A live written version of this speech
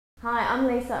Hi, I'm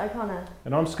Lisa O'Connor.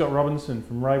 And I'm Scott Robinson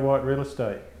from Ray White Real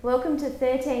Estate. Welcome to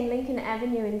 13 Lincoln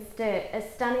Avenue in Sturt, a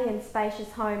stunning and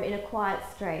spacious home in a quiet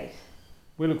street.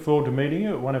 We look forward to meeting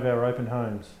you at one of our open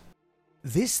homes.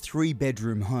 This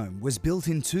three-bedroom home was built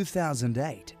in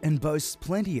 2008 and boasts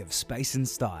plenty of space and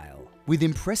style. With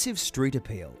impressive street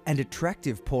appeal and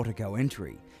attractive portico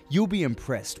entry, you'll be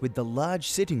impressed with the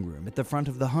large sitting room at the front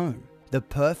of the home, the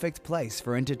perfect place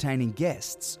for entertaining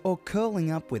guests or curling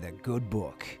up with a good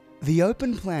book. The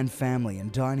open-plan family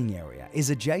and dining area is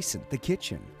adjacent the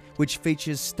kitchen, which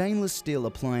features stainless steel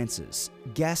appliances,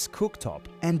 gas cooktop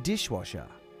and dishwasher.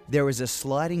 There is a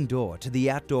sliding door to the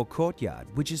outdoor courtyard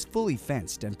which is fully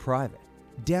fenced and private.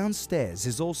 Downstairs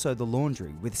is also the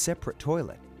laundry with separate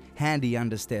toilet, handy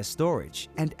understair storage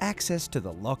and access to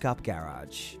the lock-up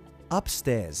garage.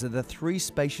 Upstairs are the three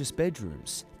spacious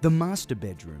bedrooms, the master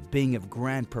bedroom being of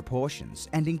grand proportions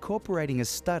and incorporating a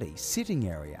study sitting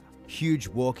area, huge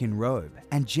walk-in robe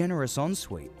and generous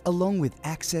ensuite, along with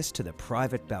access to the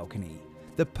private balcony,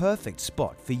 the perfect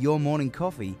spot for your morning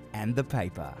coffee and the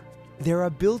paper. There are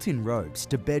built-in robes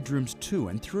to bedrooms 2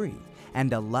 and 3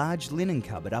 and a large linen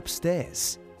cupboard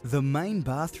upstairs. The main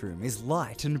bathroom is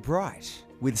light and bright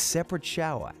with separate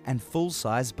shower and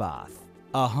full-size bath.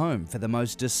 A home for the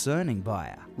most discerning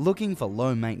buyer looking for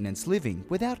low-maintenance living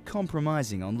without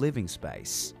compromising on living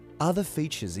space. Other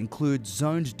features include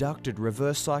zoned ducted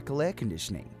reverse cycle air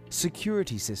conditioning,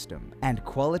 security system and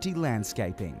quality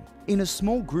landscaping. In a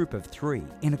small group of 3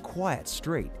 in a quiet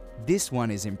street, this one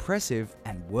is impressive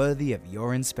and worthy of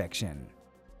your inspection.